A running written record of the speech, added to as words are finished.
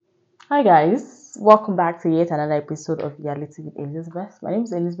Hi guys, welcome back to yet another episode of Reality with Elizabeth. My name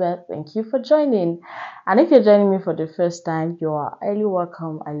is Elizabeth. Thank you for joining. And if you're joining me for the first time, you are highly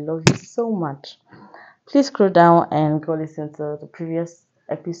welcome. I love you so much. Please scroll down and go listen to the previous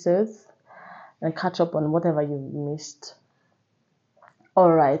episodes and catch up on whatever you missed.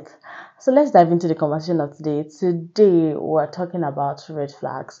 Alright, so let's dive into the conversation of today. Today we're talking about red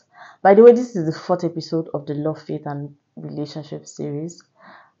flags. By the way, this is the fourth episode of the Love, Faith and Relationship series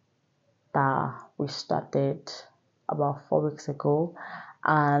that we started about 4 weeks ago,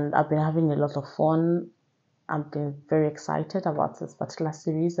 and I've been having a lot of fun. I've been very excited about this particular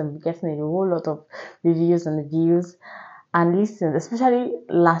series and getting a whole lot of reviews and views and listens, especially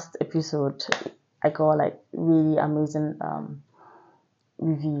last episode. I got like really amazing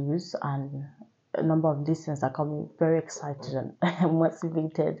reviews and a number of listens that got me very excited and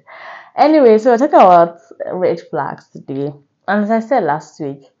motivated. Anyway, so we're talking about red flags today. And as I said last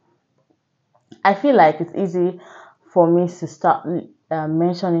week, I feel like it's easy for me to start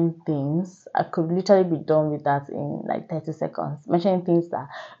mentioning things. I could literally be done with that in like 30 seconds. Mentioning things that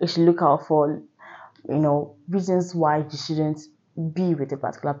you should look out for, reasons why you shouldn't be with a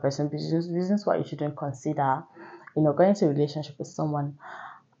particular person, reasons why you shouldn't consider, going into a relationship with someone.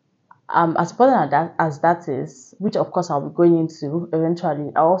 As important as that is, which of course I'll be going into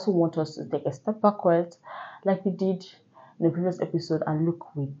eventually, I also want us to take a step backwards, like we did in the previous episode, and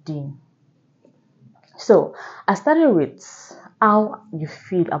look within. So I started with how you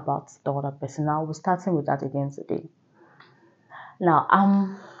feel about the other person. Now we're starting with that again today. Now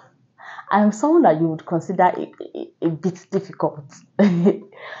I'm someone that you would consider a bit difficult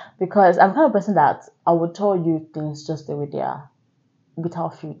because I'm the kind of person that I would tell you things just the way they are,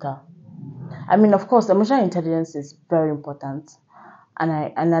 without filter. I mean, of course, emotional intelligence is very important, and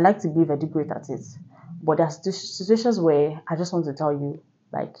I like to be very great at it. But there's situations where I just want to tell you,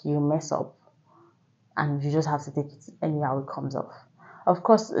 like, you mess up and you just have to take it anyhow it comes off. Of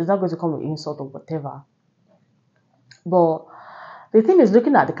course, it's not going to come with insult or whatever. But the thing is,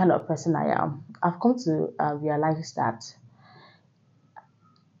 looking at the kind of person I am, I've come to realize that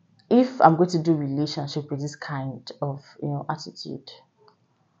if I'm going to do relationship with this kind of attitude,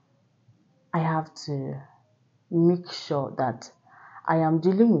 I have to make sure that I am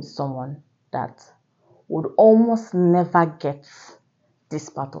dealing with someone that would almost never get this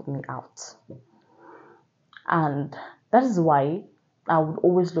part of me out. And that is why I would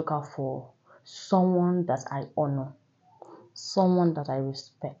always look out for someone that I honor, someone that I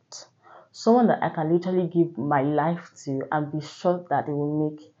respect, someone that I can literally give my life to and be sure that they will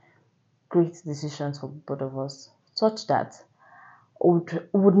make great decisions for both of us, such that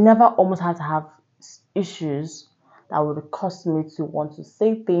would never almost have to have issues that would cause me to want to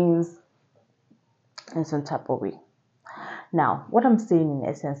say things in some type of way. Now, what I'm saying in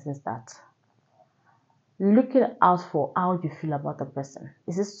essence is that looking out for how you feel about the person.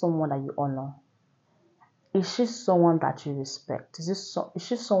 Is this someone that you honor? Is she someone that you respect? Is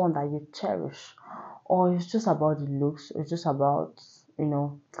she someone that you cherish? Or it's just about the looks? It's just about,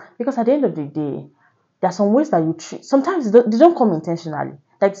 because at the end of the day, there are some ways that you treat. Sometimes they don't come intentionally.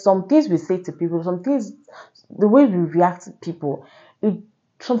 Like some things we say to people, some things, the way we react to people,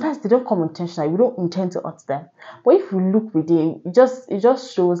 sometimes they don't come intentionally. We don't intend to hurt them. But if we look within, it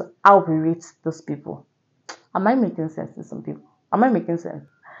just shows how we rate those people. Am I making sense to some people? Am I making sense?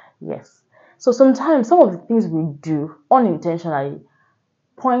 Yes. So sometimes some of the things we do unintentionally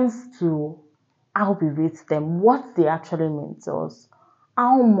points to how we rate them, what they actually mean to us,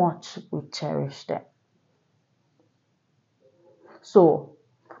 how much we cherish them. So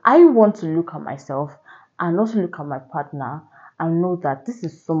I want to look at myself and also look at my partner and know that this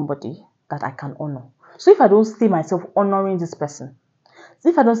is somebody that I can honor. So if I don't see myself honoring this person,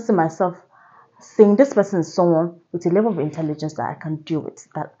 if I don't see myself saying this person is someone with a level of intelligence that I can deal with,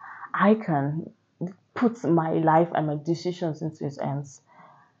 that I can put my life and my decisions into his hands,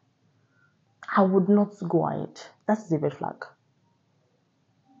 I would not go ahead. That's a red flag.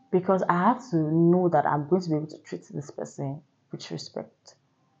 Because I have to know that I'm going to be able to treat this person with respect.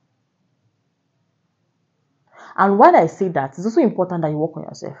 And while I say that, it's also important that you work on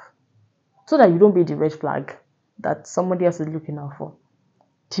yourself so that you don't be the red flag that somebody else is looking out for.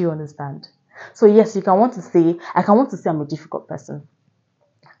 Do you understand? So yes, I can want to say I'm a difficult person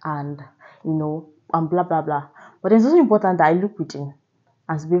and and blah blah blah. But it's also important that I look within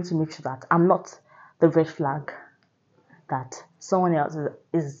and be able to make sure that I'm not the red flag that someone else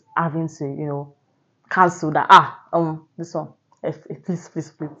is having to, cancel that. This one. Please.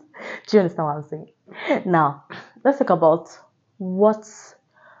 Do you understand what I'm saying? Now, let's talk about what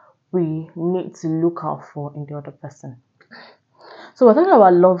we need to look out for in the other person. So we're talking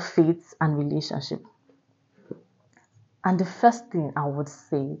about love, faith, and relationship. And the first thing I would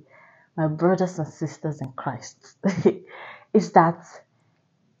say, my brothers and sisters in Christ, is that,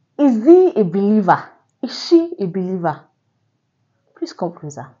 is he a believer? Is she a believer? Please come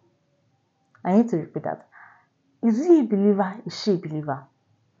closer. I need to repeat that. Is he a believer? Is she a believer?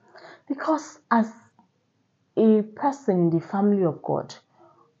 Because as a person in the family of God,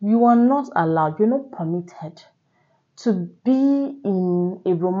 you are not allowed, you're not permitted to be in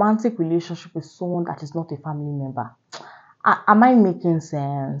a romantic relationship with someone that is not a family member. Am I making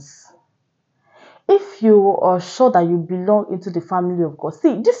sense? If you are sure that you belong into the family of God,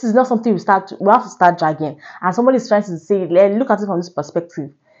 see, this is not something we have to start dragging. And somebody is trying to say, look at it from this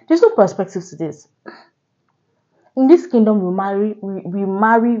perspective. There's no perspective to this. In this kingdom, we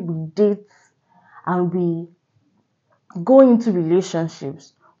date, and we go into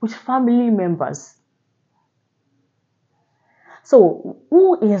relationships with family members. So,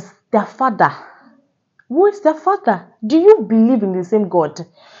 who is their father? Who is their father? Do you believe in the same God?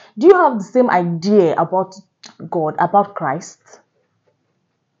 Do you have the same idea about God, about Christ?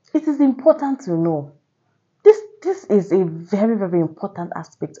 It is important to know. This is a very, very important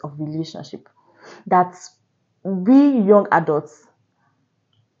aspect of relationship that we young adults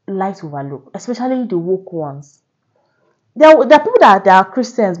like to overlook, especially the woke ones. There are people that they are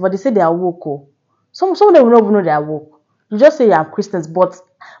Christians, but they say they are woke. Oh. Some of them will not even know they are woke. You just say you are Christians, but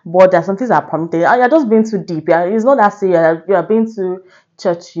there are some things that are permitted. You're just being too deep. It's not that serious. You are being too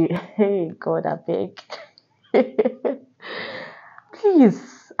churchy. Hey God, I beg.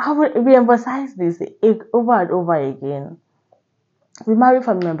 Please, I will re-emphasize this over and over again. We marry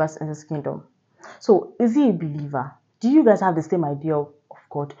family members in this kingdom. So, is he a believer? Do you guys have the same idea of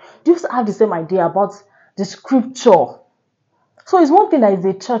God? Do you have the same idea about the scripture? So it's one thing that is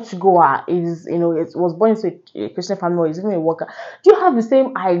a church goer, it was born into a Christian family, or is even a worker. Do you have the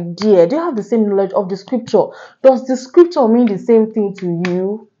same idea? Do you have the same knowledge of the scripture? Does the scripture mean the same thing to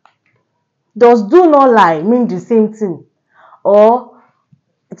you? Does do not lie mean the same thing? Or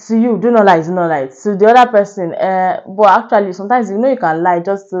to you, do not lie is not lie. To the other person, but actually sometimes you can lie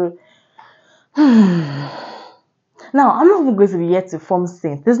just to Now, I'm not even going to be here to form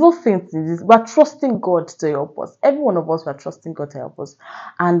saints. There's no saints in this. We're trusting God to help us. Every one of us, we're trusting God to help us.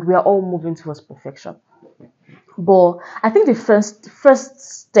 And we are all moving towards perfection. But I think the first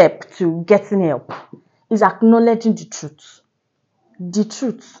step to getting help is acknowledging the truth. The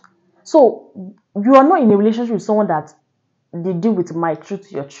truth. So, you are not in a relationship with someone that they deal with my truth,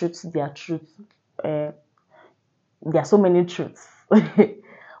 your truth, their truth. There are so many truths.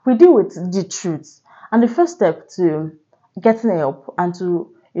 We deal with the truth. And the first step to getting help and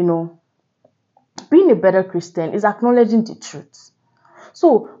to, being a better Christian is acknowledging the truth.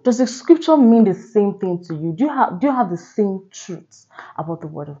 So, does the scripture mean the same thing to you? Do you have the same truth about the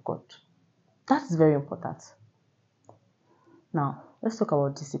word of God? That is very important. Now, let's talk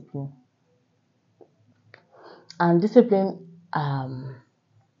about discipline. And discipline can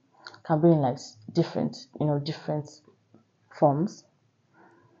be in like different forms.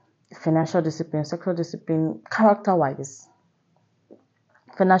 Financial discipline, sexual discipline, character-wise.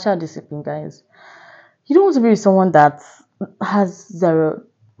 Financial discipline, guys. You don't want to be with someone that has zero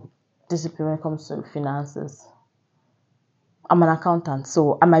discipline when it comes to finances. I'm an accountant,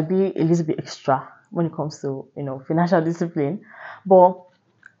 so I might be a little bit extra when it comes to financial discipline, but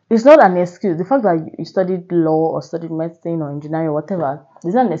it's not an excuse. The fact that you studied law or studied medicine or engineering or whatever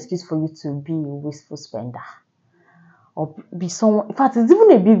is not an excuse for you to be a wasteful spender or be someone. In fact, it's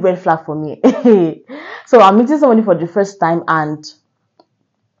even a big red flag for me. So I'm meeting somebody for the first time, and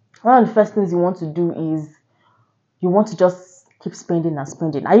one of the first things you want to do is you want to just keep spending and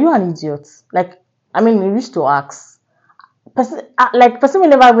spending. Are you an idiot? You used to ask. Person will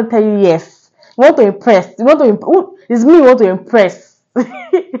never even tell you yes. You want to impress. It's me you want to impress.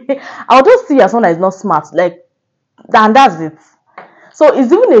 I'll just see you as someone that is not smart. And that's it. So it's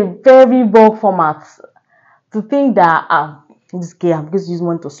even a very wrong format to think that this girl, I'm going to use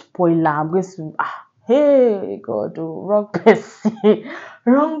money to spoil her. I'm going to hey God, wrong person.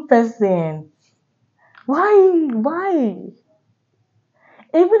 Wrong person. Why?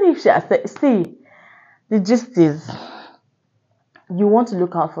 Even if she has said, see, the gist is you want to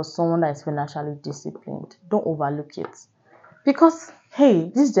look out for someone that is financially disciplined. Don't overlook it. Because,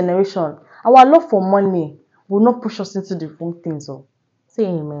 hey, this generation, our love for money will not push us into the wrong things. So, say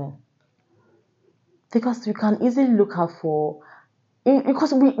amen. Because we can easily look out for,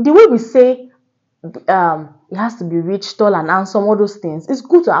 because the way we say it has to be rich, tall, and handsome, all those things, it's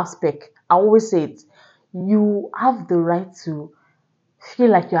good to have spec. I always say it. You have the right to feel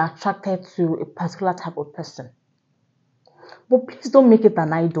like you're attracted to a particular type of person. But please don't make it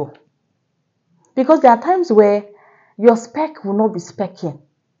an idol. Because there are times where your spec will not be specking.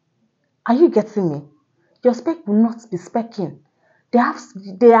 Are you getting me? Your spec will not be specking.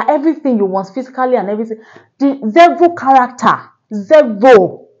 They are everything you want physically and everything. The zero character.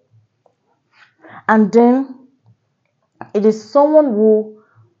 Zero. And then it is someone who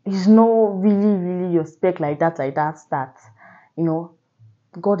is not really your spec like that, that,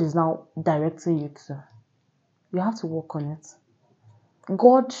 God is now directing you to. You have to work on it.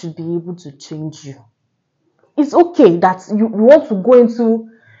 God should be able to change you. It's okay that you want to go into,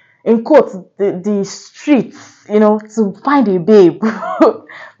 in quotes, the streets, to find a babe.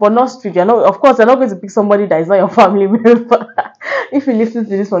 But not street. Of course, you're not going to pick somebody that is not your family member. If you listen to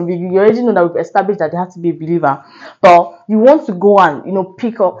this from beginning, you already know that we've established that they have to be a believer. But you want to go and,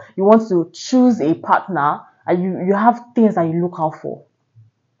 pick up, you want to choose a partner, and you have things that you look out for.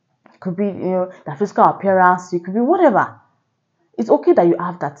 It could be, their physical appearance, it could be whatever. It's okay that you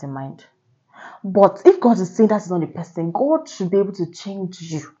have that in mind. But if God is saying that is not the person, God should be able to change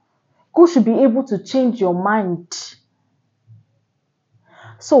you. God should be able to change your mind.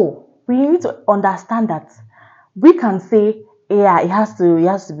 So we need to understand that we can say, yeah, he has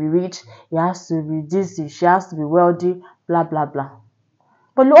to be rich, he has to be this, she has to be wealthy, blah blah blah.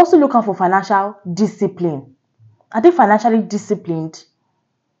 But you also look out for financial discipline. Are they financially disciplined?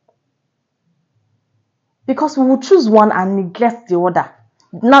 Because we will choose one and neglect the other.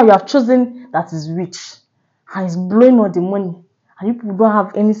 Now you have chosen that is rich and is blowing all the money, and you people don't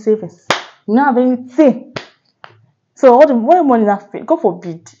have any savings. You don't have anything. So all the money is free. God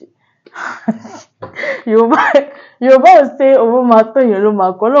forbid. Yorùbá will say owó máa tó èèyàn ló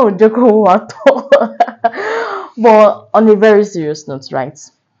máa kọ́, Ọlọ́run jẹ́ kó owó máa tó. But on a very serious note, right?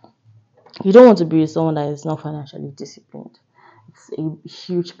 You don't want to be with someone that is not financially disciplined. It's a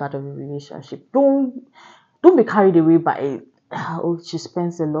huge part of a relationship. Don't be carried away by it. Oh, she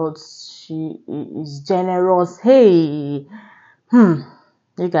spends a lot, she is generous. Hey,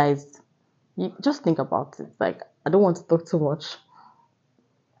 you guys, you just think about it. Like, I don't want to talk too much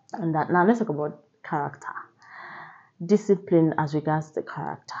on that. Now let's talk about character. Discipline as regards the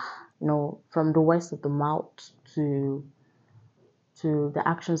character. From the words of the mouth to the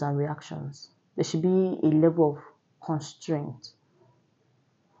actions and reactions. There should be a level of constraint.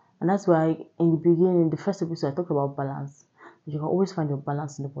 And that's why in the beginning, the first episode, I talked about balance. You can always find your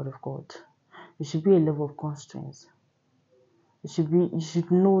balance in the Word of God. There should be a level of constraints. You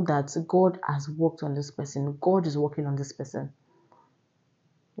should know that God has worked on this person. God is working on this person.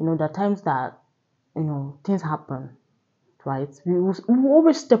 There are times that, things happen, right? We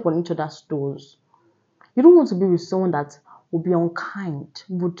always step on each other's toes. You don't want to be with someone that will be unkind,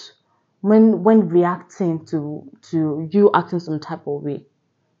 but when reacting to you acting some type of way.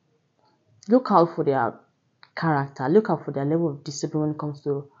 Look out for their character. Look out for their level of discipline when it comes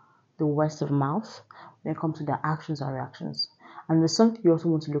to the words of mouth, when it comes to their actions and reactions. And there's something you also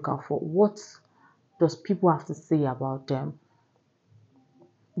want to look out for. What does people have to say about them?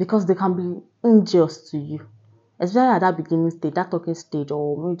 Because they can be unjust to you. Especially at that beginning stage, that talking stage,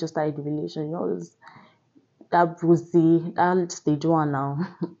 or maybe just started the relation, that bruisey, that stage one now.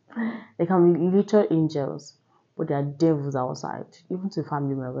 They can be literal angels, but they are devils outside, even to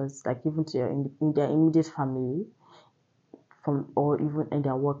family members, like even to in their immediate family, or even in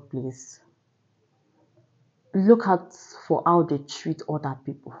their workplace. Look out for how they treat other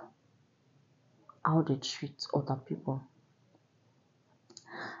people. How they treat other people.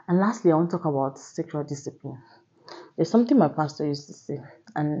 And lastly, I want to talk about sexual discipline. There's something my pastor used to say,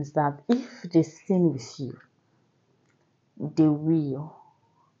 and it's that if they sin with you, they will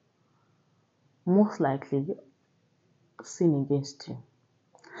most likely sin against you.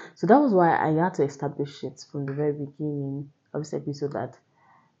 So that was why I had to establish it from the very beginning of this episode, that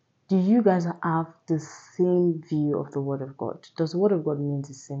do you guys have the same view of the Word of God? Does the Word of God mean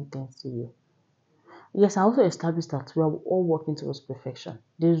the same things to you? Yes, I also established that we are all working towards perfection.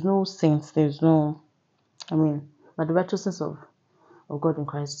 There's no saints, by the righteousness of God in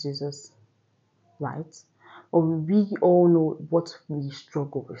Christ Jesus, right? But we all know what we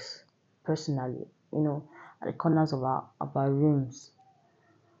struggle with personally, at the corners of our rooms.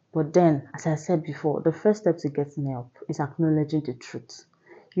 But then, as I said before, the first step to getting help is acknowledging the truth.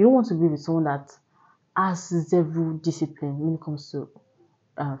 You don't want to be with someone that has zero discipline when it comes to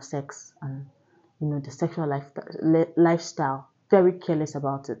sex and the sexual lifestyle, very careless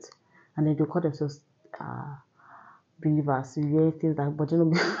about it, and then they call themselves believers. You hear things like but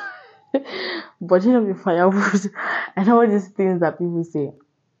be firewood and all these things that people say,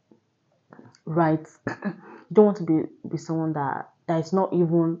 right? You don't want to be with someone that is not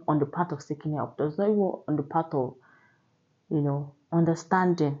even on the path of seeking help. That's not even on the path of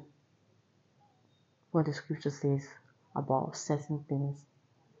understanding what the scripture says about certain things.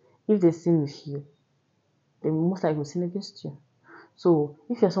 If they sin with you, they most likely will sin against you. So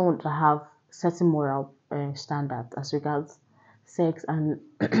if you're someone that have certain moral standards as regards sex and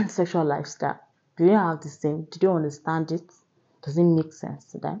sexual lifestyle, do you have the same? Do you understand it? Does it make sense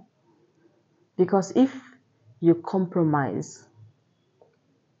to them? Because if you compromise,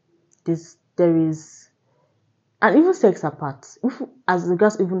 there is, and even sex apart, if as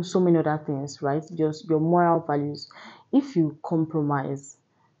regards even so many other things, right? Just your moral values. If you compromise,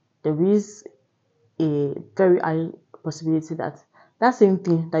 there is a very high possibility that that same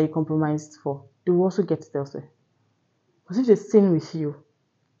thing that you compromised for, they will also get it elsewhere. Because if they sin with you,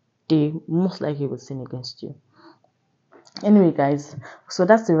 they most likely will sin against you. Anyway, guys, so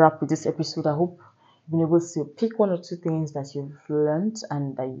that's the wrap with this episode. I hope you've been able to pick one or two things that you've learned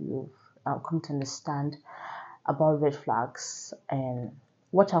and that you've come to understand about red flags. And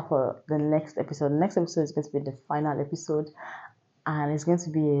watch out for the next episode. The next episode is going to be the final episode, and it's going to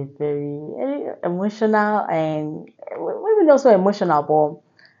be a very emotional and maybe not so emotional,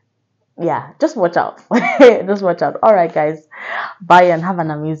 but yeah, just watch out. Just watch out. All right, guys, bye and have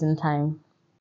an amazing time.